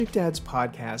Magic Dad's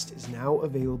podcast is now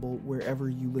available wherever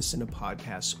you listen to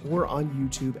podcasts or on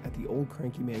YouTube at the Old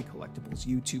Cranky Man Collectibles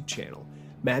YouTube channel.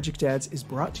 Magic Dads is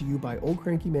brought to you by Old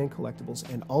Cranky Man Collectibles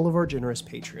and all of our generous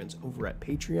patrons over at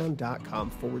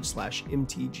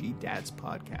patreon.com/MTG Dads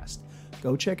Podcast.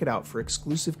 Go check it out for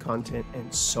exclusive content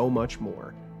and so much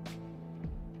more.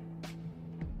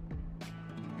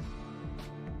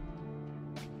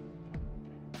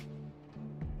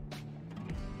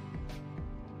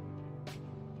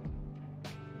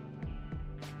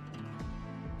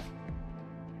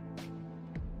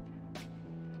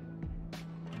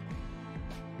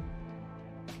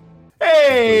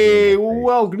 Hey,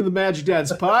 welcome to the Magic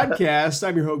Dads podcast.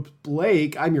 I'm your host,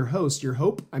 Blake. I'm your host. Your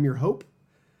hope. I'm your hope.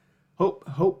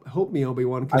 Hope me,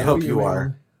 Obi-Wan. I hope you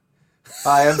are.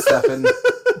 Hi, I'm Stefan.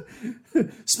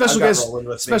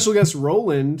 Special guest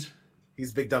Roland.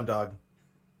 He's Big Dumb Dog.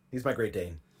 He's my Great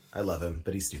Dane. I love him,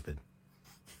 but he's stupid.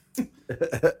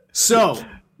 So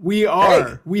we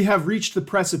have reached the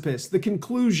precipice, the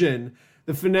conclusion,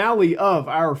 the finale of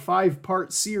our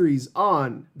 5-part series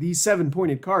on the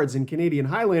 7-pointed cards in Canadian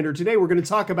Highlander. Today we're going to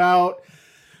talk about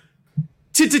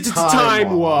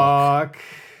Time Walk.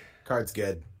 Card's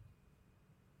good.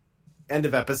 End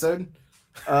of episode.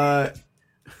 I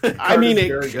mean,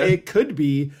 it could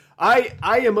be. I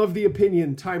am of the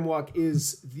opinion Time Walk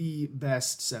is the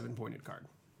best 7-pointed card.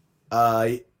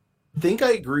 I think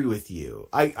I agree with you.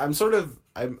 I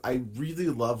really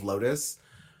love Lotus,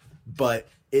 but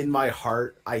in my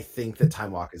heart, I think that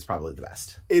Time Walk is probably the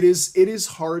best. It is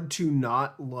hard to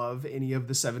not love any of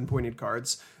the 7-pointed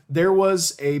cards. There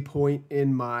was a point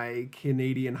in my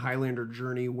Canadian Highlander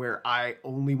journey where I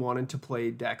only wanted to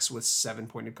play decks with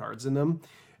 7-pointed cards in them.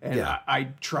 And yeah.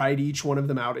 I tried each one of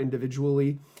them out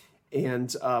individually.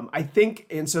 And I think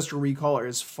Ancestral Recall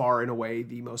is far and away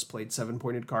the most played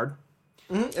 7-pointed card.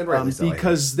 Mm-hmm. And rightly so,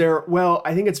 because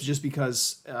I think it's just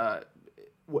because...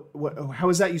 how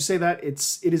is that you say that? It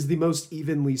is the most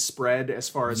evenly spread as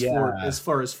far as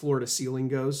floor to ceiling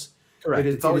goes. Correct.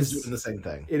 It's always doing the same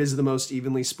thing. It is the most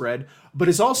evenly spread, but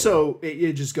it's also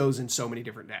it just goes in so many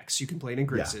different decks. You can play it in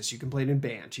Grixis, you can play it in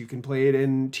Bant, you can play it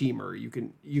in Teamer, you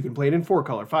can play it in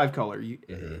 4-color, 5-color. You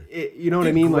know what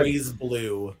I mean? Gray's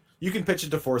blue. You can pitch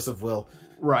it to Force of Will.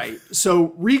 Right.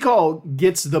 So Recall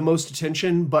gets the most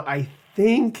attention, but I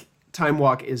think Time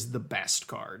Walk is the best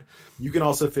card. You can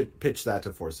also pitch that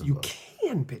to Force of Will. You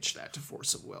can pitch that to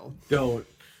Force of Will. Don't.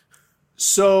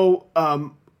 So,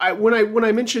 when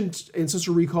I mentioned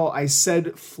Ancestral Recall, I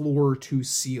said floor to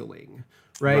ceiling,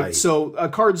 right? So a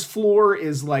card's floor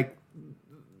is like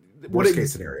worst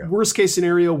case scenario. Worst case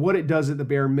scenario, what it does at the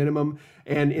bare minimum,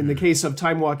 and in the case of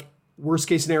Time Walk, worst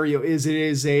case scenario is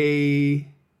you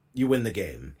win the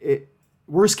game.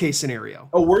 Worst case scenario.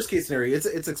 Oh, worst case scenario.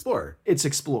 It's Explore. It's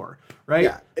Explore, right?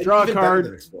 Yeah. Draw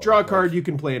a card. You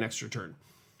can play an extra turn.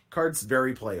 Card's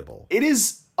very playable. It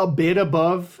is a bit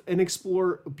above an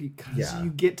Explore because you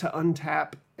get to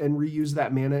untap and reuse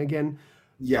that mana again.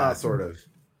 Yeah, sort of.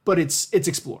 But it's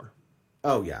Explore.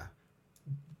 Oh yeah.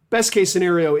 Best case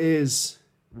scenario is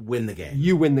win the game.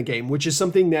 You win the game, which is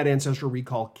something that Ancestral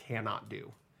Recall cannot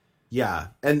do. Yeah,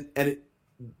 and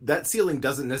that ceiling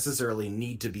doesn't necessarily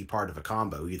need to be part of a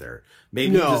combo either.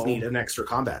 Maybe you just need an extra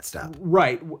combat step.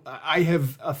 Right. I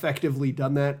have effectively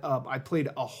done that. I played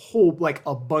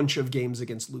a bunch of games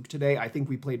against Luke today. I think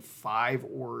we played 5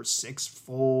 or 6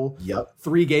 full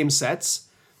 3-game sets.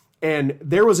 And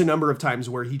there was a number of times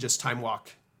where he just time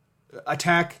walked.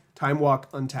 Attack, time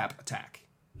walk, untap, attack.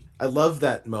 I love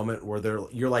that moment where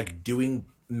you're like doing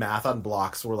math on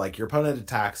blocks where like your opponent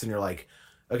attacks and you're like,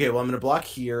 okay, well, I'm going to block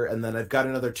here, and then I've got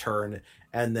another turn,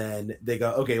 and then they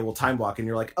go, okay, well, time block, and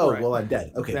you're like, oh, well, I'm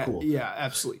dead. Okay, cool. Yeah,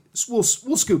 absolutely. We'll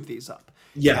scoop these up.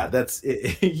 Yeah, that's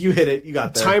it. You hit it. You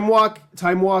got that. Time walk.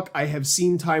 I have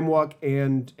seen Time Walk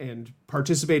and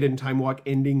participated in Time Walk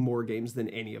ending more games than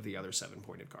any of the other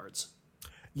 7-pointed cards.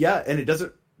 Yeah, and it does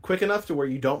it quick enough to where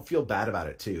you don't feel bad about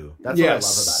it, too. That's what I love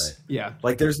about it. Yeah.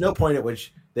 Like, there's no point at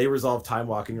which they resolve Time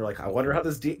Walk, and you're like, I wonder how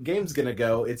this game's going to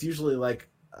go. It's usually like,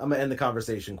 I'm going to end the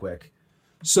conversation quick.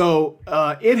 So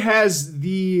it has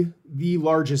the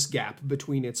largest gap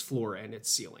between its floor and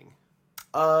its ceiling.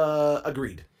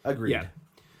 Agreed.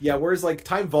 Yeah, whereas like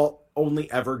Time Vault only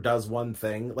ever does one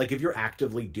thing. Like if you're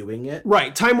actively doing it.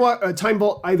 Right. Time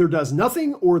Vault either does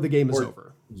nothing or the game is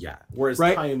over. Yeah. Whereas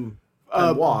Time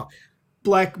Walk.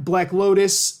 Black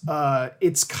Lotus,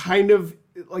 it's kind of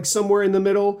like somewhere in the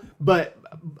middle, but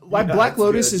Black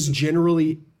Lotus is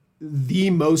generally the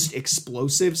most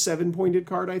explosive 7-pointed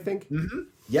card, I think. Mm-hmm.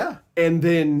 Yeah. And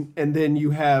then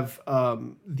you have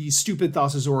the stupid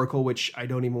Thassa's Oracle, which I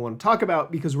don't even want to talk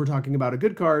about because we're talking about a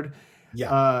good card.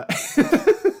 Yeah.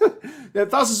 Now,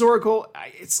 Thassa's Oracle,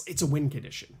 it's a win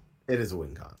condition. It is a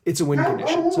win con. It's a win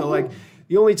condition. So like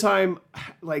the only time,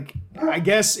 like I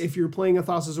guess if you're playing a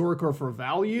Thassa's Oracle for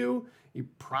value, you're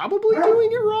probably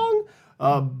doing it wrong.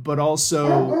 But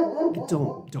also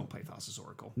don't play Thassa's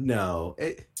Oracle. No.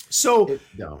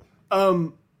 No.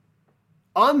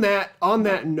 On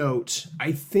that note,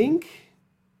 I think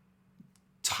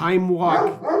Time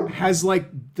Walk has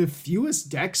like the fewest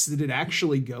decks that it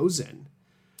actually goes in.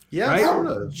 Yeah, right? sort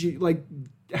of. Like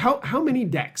how many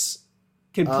decks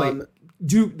can play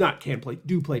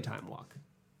do play Time Walk?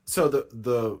 So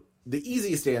the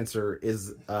easiest answer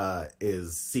is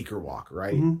Seeker Walk,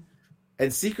 right? Mm-hmm.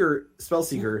 And Spell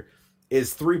Seeker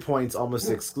is 3 points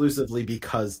almost exclusively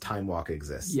because Time Walk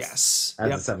exists. Yes.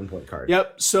 As a 7-point card.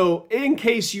 Yep. So in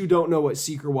case you don't know what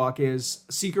Seeker Walk is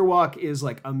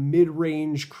like a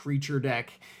mid-range creature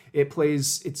deck.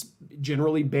 It's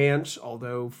generally banned,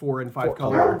 although 4 and 5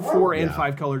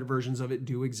 colored versions of it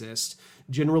do exist.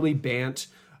 Generally banned.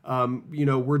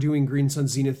 We're doing Green Sun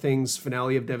Zenith things,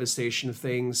 Finale of Devastation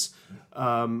things,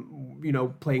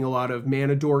 playing a lot of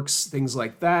Mana Dorks, things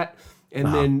like that.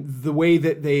 And then the way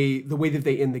that they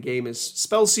end the game is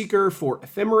Spell Seeker for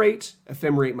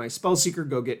Ephemerate my Spell Seeker,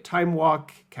 go get Time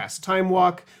Walk, cast Time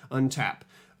Walk, untap.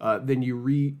 Then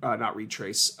you not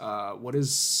retrace. What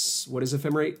is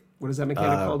Ephemerate? What is that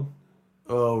mechanic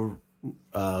called?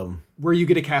 Where you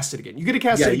get to cast it again. You get to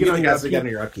cast it again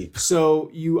on your upkeep. So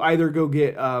you either go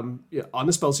get on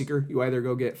the Spell Seeker, you either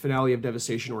go get Finale of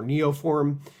Devastation or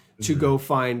Neoform to go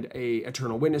find a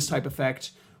Eternal Witness type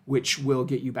effect, which will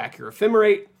get you back your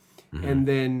Ephemerate. And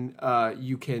then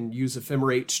you can use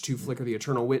Ephemerate to flicker the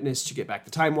Eternal Witness to get back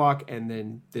the Time Walk, and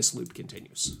then this loop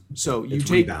continues. So you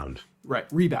take Rebound. Right,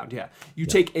 Rebound, yeah. You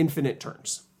take infinite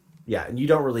turns. Yeah, and you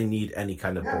don't really need any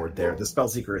kind of board there. The Spell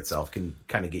Seeker itself can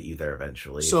kind of get you there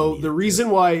eventually. So the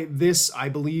reason why this, I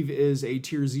believe, is a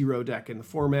tier 0 deck in the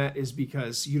format is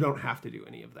because you don't have to do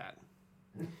any of that.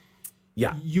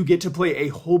 Yeah. You get to play a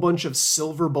whole bunch of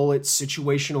silver bullet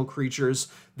situational creatures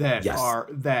that are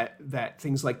that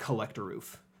things like Collector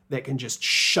Roof that can just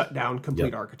shut down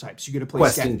complete archetypes. You get to play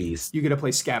Questing Beast. You get to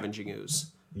play Scavenging Ooze.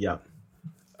 Yep.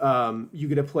 You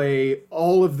get to play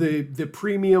all of the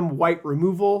premium white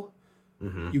removal.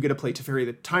 You get to play Teferi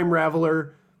the Time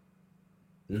Raveler.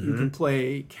 You can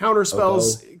play counter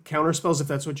spells if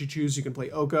that's what you choose. You can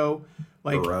play Oko.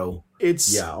 Like Burrow.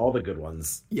 All the good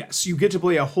ones. Yes, you get to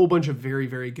play a whole bunch of very,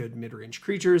 very good mid-range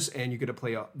creatures, and you get to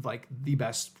play like the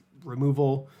best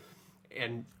removal.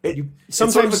 And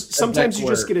sometimes you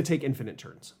just get to take infinite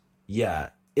turns. Yeah,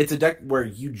 it's a deck where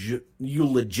you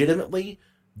legitimately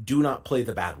do not play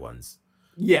the bad ones.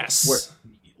 Yes,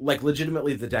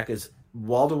 legitimately the deck is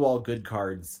wall-to-wall good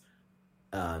cards,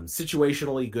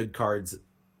 situationally good cards,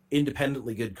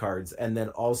 independently good cards, and then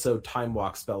also Time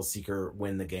Walk, Spell Seeker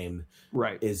win the game.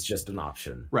 Right, is just an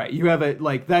option. Right, you have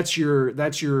that's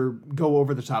your go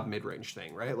over the top mid range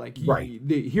thing, right? Like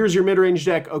here's your mid range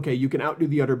deck. Okay, you can outdo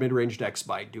the other mid range decks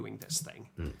by doing this thing.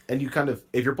 And you kind of,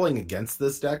 if you're playing against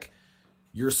this deck,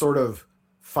 you're sort of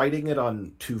fighting it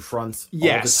on two fronts all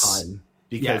the time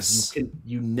because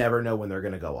you never know when they're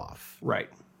going to go off. Right.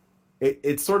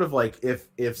 It's sort of like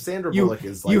if Sandra Bullock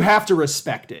is like, you have to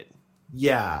respect it.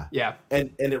 Yeah.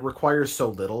 And it requires so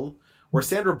little. Where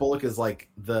Sandra Bullock is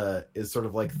sort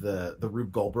of like the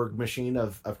Rube Goldberg machine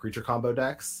of creature combo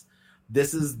decks.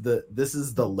 This is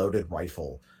the loaded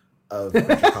rifle of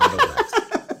creature combo decks.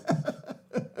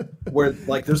 Where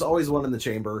like there's always one in the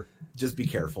chamber. Just be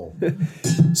careful.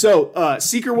 So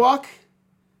Seeker Walk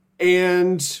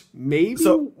and maybe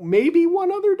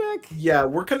one other deck. Yeah,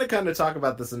 we're gonna kind of talk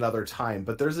about this another time,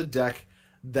 but there's a deck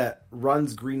that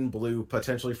runs green blue,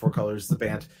 potentially 4 colors, the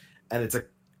band, and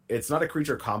it's not a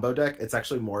creature combo deck. It's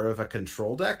actually more of a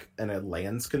control deck and a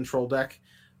lands control deck,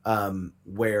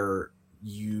 where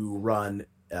you run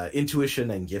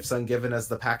Intuition and Gifts Ungiven as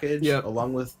the package,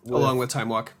 along with Time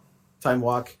Walk. Time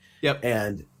Walk. Yep.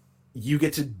 And you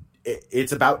get to.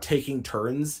 It's about taking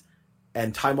turns,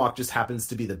 and Time Walk just happens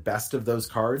to be the best of those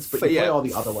cards. But you play all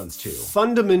the other ones too.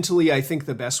 Fundamentally, I think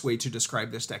the best way to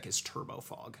describe this deck is Turbo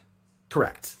Fog.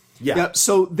 Correct. Yeah.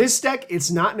 So this deck, it's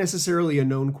not necessarily a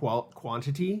known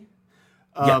quantity.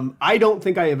 I don't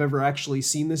think I have ever actually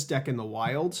seen this deck in the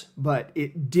wild, but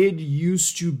it did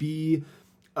used to be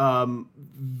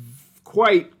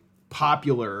quite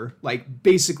popular, like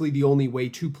basically the only way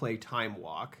to play Time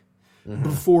Walk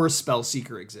before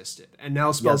Spellseeker existed. And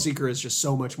now Spellseeker is just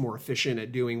so much more efficient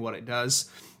at doing what it does,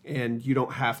 and you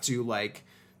don't have to like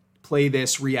play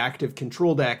this reactive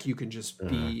control deck. You can just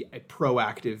be a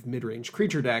proactive mid-range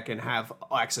creature deck and have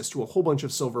access to a whole bunch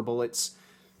of silver bullets.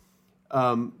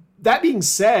 That being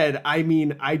said, I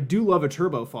mean, I do love a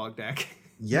Turbo Fog deck.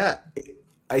 Yeah,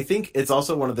 I think it's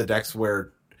also one of the decks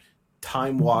where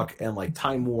Time Walk and like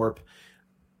Time Warp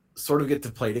sort of get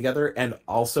to play together and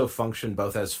also function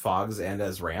both as fogs and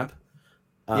as ramp.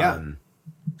 And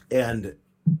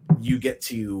you get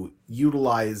to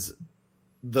utilize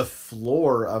the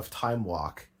floor of Time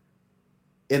Walk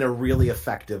in a really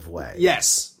effective way.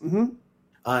 Yes. Mm-hmm.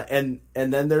 And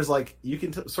then there's like, you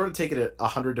can sort of take it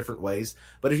 100 different ways,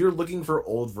 but if you're looking for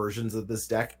old versions of this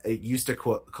deck, it used to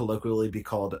colloquially be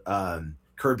called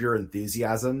Curb Your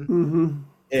Enthusiasm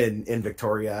in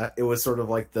Victoria. It was sort of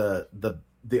like the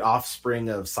offspring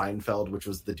of Seinfeld, which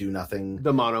was the do nothing,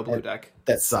 the mono blue deck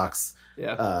that sucks.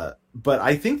 Yeah. But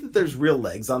I think that there's real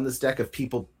legs on this deck if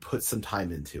people put some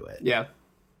time into it. Yeah.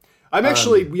 I'm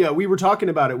actually, we were talking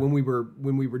about it when we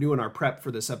were doing our prep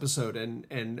for this episode,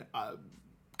 and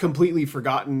completely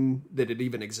forgotten that it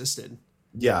even existed.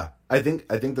 Yeah, I think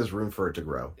there's room for it to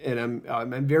grow, and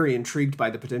I'm very intrigued by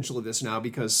the potential of this now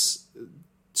because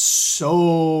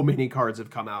so many cards have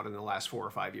come out in the last 4 or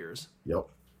 5 years. Yep.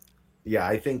 Yeah,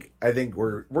 I think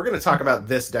we're going to talk about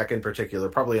this deck in particular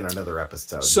probably in another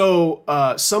episode. So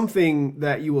something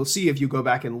that you will see if you go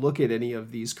back and look at any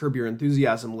of these Curb Your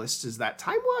Enthusiasm lists is that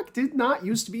Time Walk did not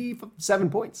used to be 7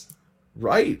 points.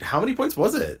 Right. How many points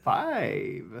was it?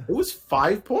 5. It was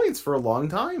 5 points for a long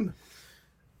time.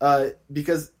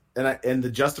 Because and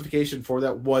the justification for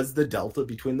that was the delta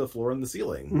between the floor and the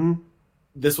ceiling. Mm-hmm.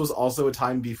 This was also a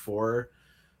time before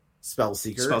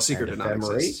Spellseeker did not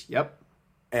exist. Yep.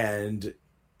 And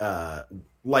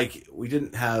like we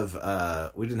didn't have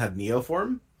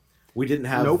Neoform. We didn't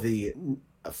have the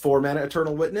 4-mana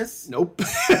Eternal Witness. Nope.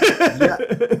 Yeah.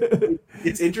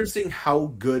 It's interesting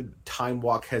how good Time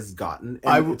Walk has gotten.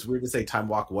 And it's weird to say Time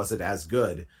Walk wasn't as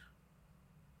good.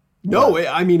 No,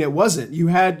 I mean it wasn't. You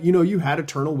had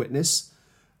Eternal Witness.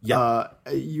 Yeah.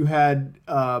 You had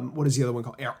what is the other one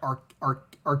called?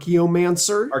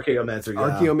 Archaeomancer. Archaeomancer. Yeah.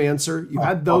 Archaeomancer. You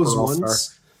had those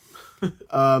ones.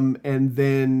 And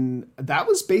then that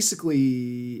was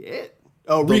basically it.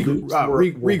 Oh, Regrowth.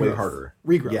 Harder.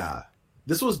 Regrowth. Yeah.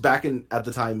 This was back at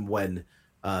the time when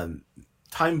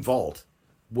Time Vault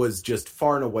was just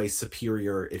far and away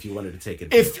superior if you wanted to take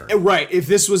infinite turns. Right. If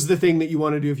this was the thing that you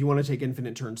want to do, if you want to take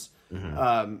infinite turns.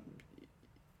 Mm-hmm.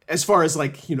 As far as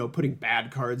like, putting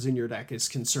bad cards in your deck is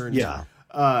concerned. Yeah.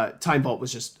 Time Vault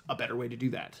was just a better way to do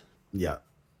that. Yeah.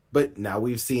 But now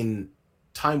we've seen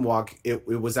Time Walk. It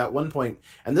was at one point,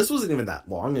 and this wasn't even that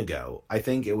long ago. I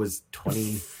think it was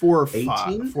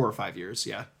 2018? 4 or 5 years.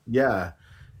 Yeah. Yeah.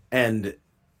 And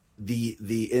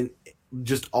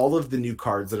just all of the new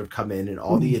cards that have come in and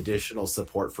all the additional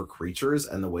support for creatures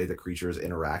and the way that creatures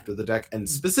interact with the deck, and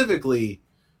specifically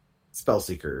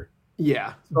Spellseeker.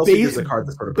 Yeah. Spellseeker's a card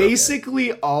that's sort of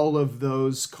basically all of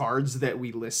those cards that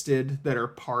we listed that are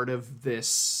part of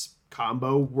this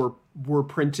combo were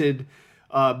printed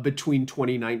between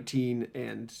 2019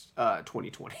 and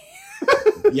 2020.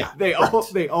 Yeah. They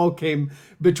all came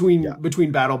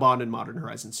between Battle Bond and Modern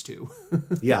Horizons 2.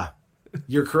 Yeah.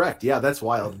 You're correct. Yeah, that's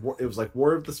wild. It was like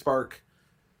War of the Spark,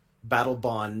 Battle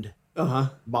Bond,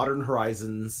 Modern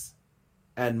Horizons,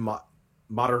 and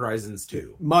Modern Horizons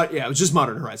 2. It was just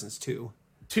Modern Horizons 2.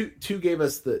 Two gave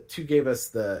us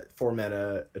the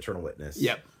 4-mana Eternal Witness.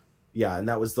 Yep. Yeah, and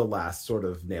that was the last sort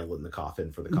of nail in the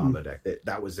coffin for the combo deck.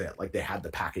 That was it. Like they had the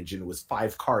package and it was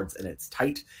 5 cards and it's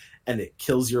tight and it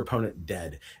kills your opponent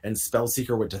dead. And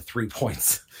Spellseeker went to 3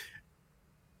 points.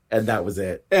 And that was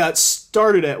it. Yeah, it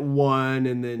started at 1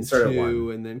 and then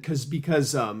 2 and then because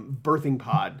Birthing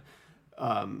Pod,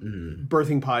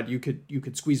 Birthing Pod, you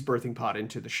could squeeze Birthing Pod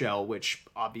into the shell, which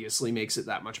obviously makes it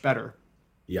that much better.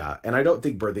 Yeah, and I don't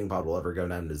think Birthing Pod will ever go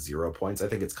down to 0 points. I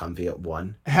think it's comfy at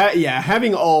 1.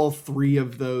 Having all 3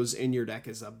 of those in your deck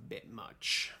is a bit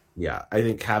much. Yeah, I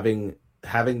think having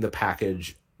the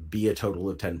package be a total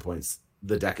of 10 points,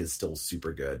 the deck is still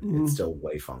super good. It's still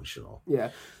way functional.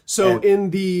 Yeah. So in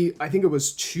the, I think it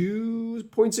was 2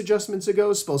 points adjustments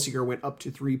ago, Spellseeker went up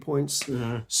to 3 points.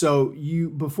 Mm-hmm. So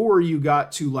before you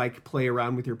got to like play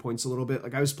around with your points a little bit,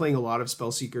 like I was playing a lot of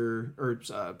Seeker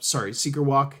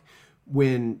Walk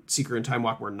when Seeker and Time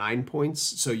Walk were 9 points.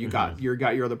 So you got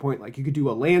your other point. Like you could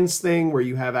do a lands thing where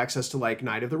you have access to like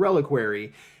Knight of the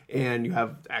Reliquary, and you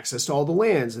have access to all the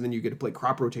lands, and then you get to play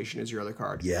Crop Rotation as your other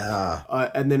card. Yeah.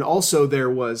 And then also there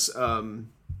was,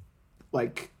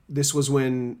 this was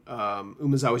when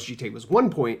Umezawa's GT was 1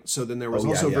 point, so then there was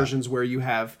versions where you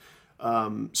have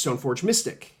Stoneforge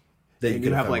Mystic. And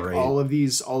you have like all of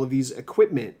these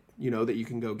equipment, that you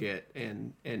can go get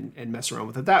and mess around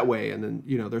with it that way. And then,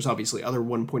 there's obviously other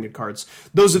 1-pointed cards.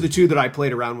 Those are the 2 that I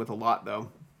played around with a lot,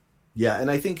 though. Yeah, and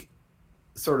I think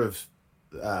sort of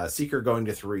Seeker going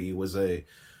to 3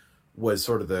 was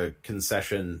sort of the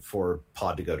concession for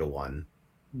Pod to go to 1.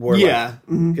 Where yeah.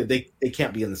 like, they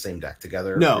can't be in the same deck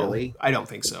together. No, really. I don't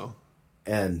think so.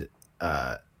 And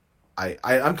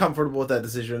I'm comfortable with that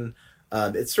decision.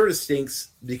 It sort of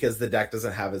stinks because the deck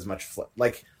doesn't have as much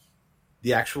like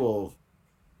the actual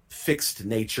fixed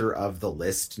nature of the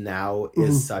list now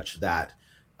is such that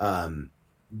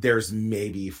there's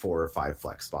maybe 4 or 5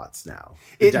 flex spots now.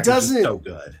 It doesn't so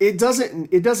good. It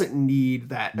doesn't need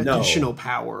that additional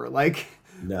power. Like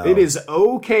No. it is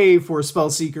okay for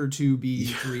Spellseeker to be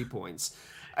 3 points.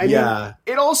 I mean,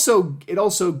 it also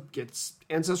gets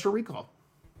Ancestral Recall.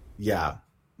 Yeah.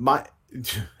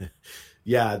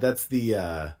 Yeah, that's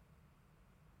the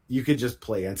you could just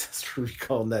play Ancestral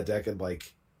Recall in that deck and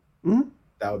like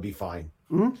that would be fine.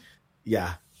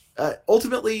 Yeah.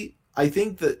 Ultimately, I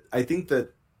think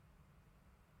that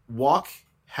Walk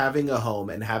having a home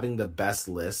and having the best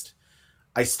list,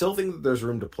 I still think that there's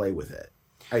room to play with it.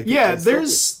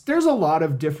 There's a lot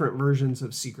of different versions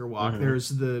of Seeker Walk. There's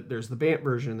the Bant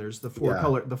version, there's the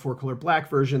 4-color black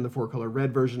version, the 4-color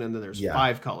red version, and then there's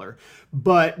 5-color.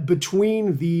 But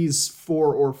between these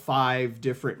 4 or 5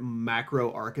 different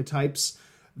macro archetypes,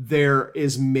 there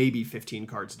is maybe 15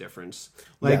 cards difference.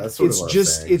 Like it's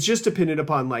just dependent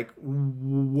upon like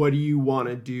what do you want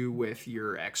to do with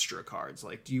your extra cards?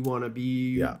 Like do you want to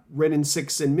be Renin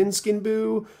 6 and Minskin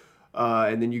Boo?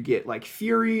 And then you get like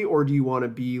Fury, or do you want to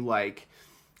be like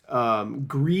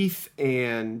Grief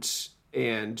and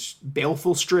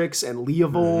Baleful Strix and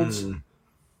Leovold?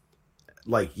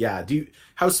 Like,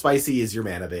 how spicy is your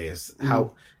mana base?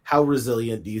 How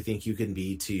resilient do you think you can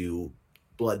be to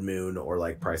Blood Moon or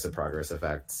like Price of Progress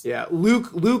effects? Yeah,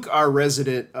 Luke, our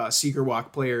resident Seeker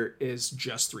Walk player, is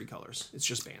just 3 colors. It's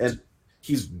just banned. And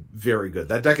he's very good.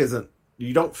 That deck isn't.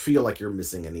 You don't feel like you're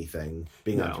missing anything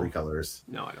being on 3 colors.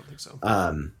 No, I don't think so.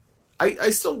 I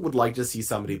still would like to see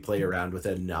somebody play around with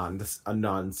a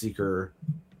non-Seeker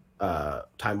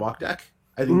Time Walk deck.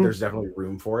 I think there's definitely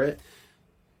room for it.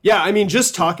 Yeah, I mean,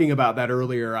 just talking about that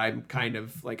earlier, I'm kind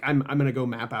of like I'm gonna go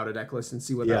map out a deck list and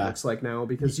see what that looks like now,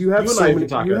 because you have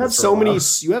so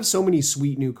many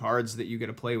sweet new cards that you get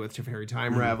to play with. Teferi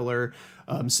Time Raveler,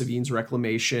 Savine's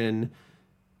Reclamation.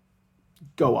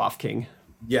 Go off, King.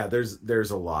 Yeah,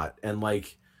 there's a lot, and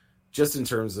like just in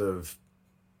terms of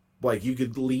like you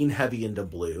could lean heavy into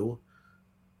blue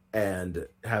and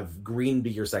have green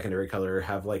be your secondary color,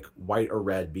 have like white or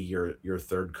red be your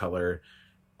third color.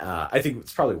 I think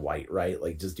it's probably white, right?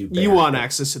 Like just do you want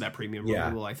access to that premium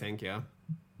removal, I think, yeah.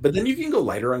 But then you can go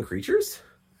lighter on creatures.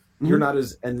 You're not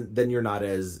as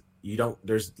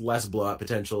there's less blowout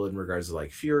potential in regards to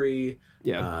like Fury.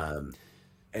 Yeah.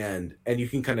 And you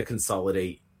can kind of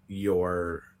consolidate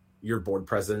your board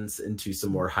presence into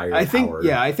some more higher power.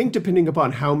 I think depending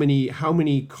upon how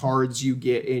many cards you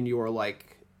get in your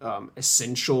like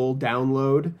essential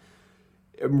download,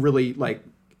 really like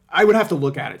I would have to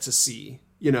look at it to see,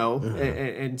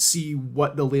 and see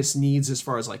what the list needs as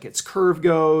far as like its curve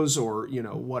goes, or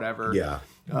whatever. Yeah.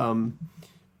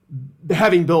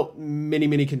 Having built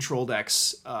many control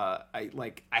decks, I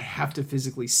have to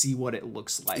physically see what it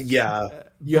looks like. Yeah,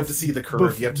 you have to see the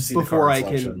curve. You have to see before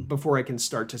I can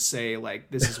start to say like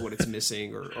this is what it's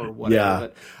missing or whatever. Yeah.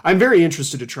 But I'm very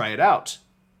interested to try it out.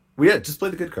 Well, yeah, just play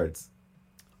the good cards.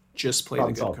 Just play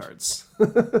the good cards.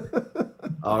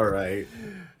 All right.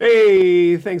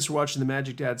 Hey, thanks for watching the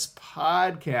Magic Dads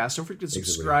podcast. Don't forget to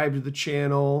subscribe to the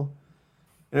channel.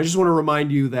 And I just want to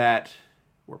remind you that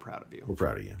we're proud of you. We're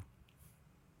proud of you.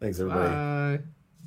 Thanks, everybody. Bye.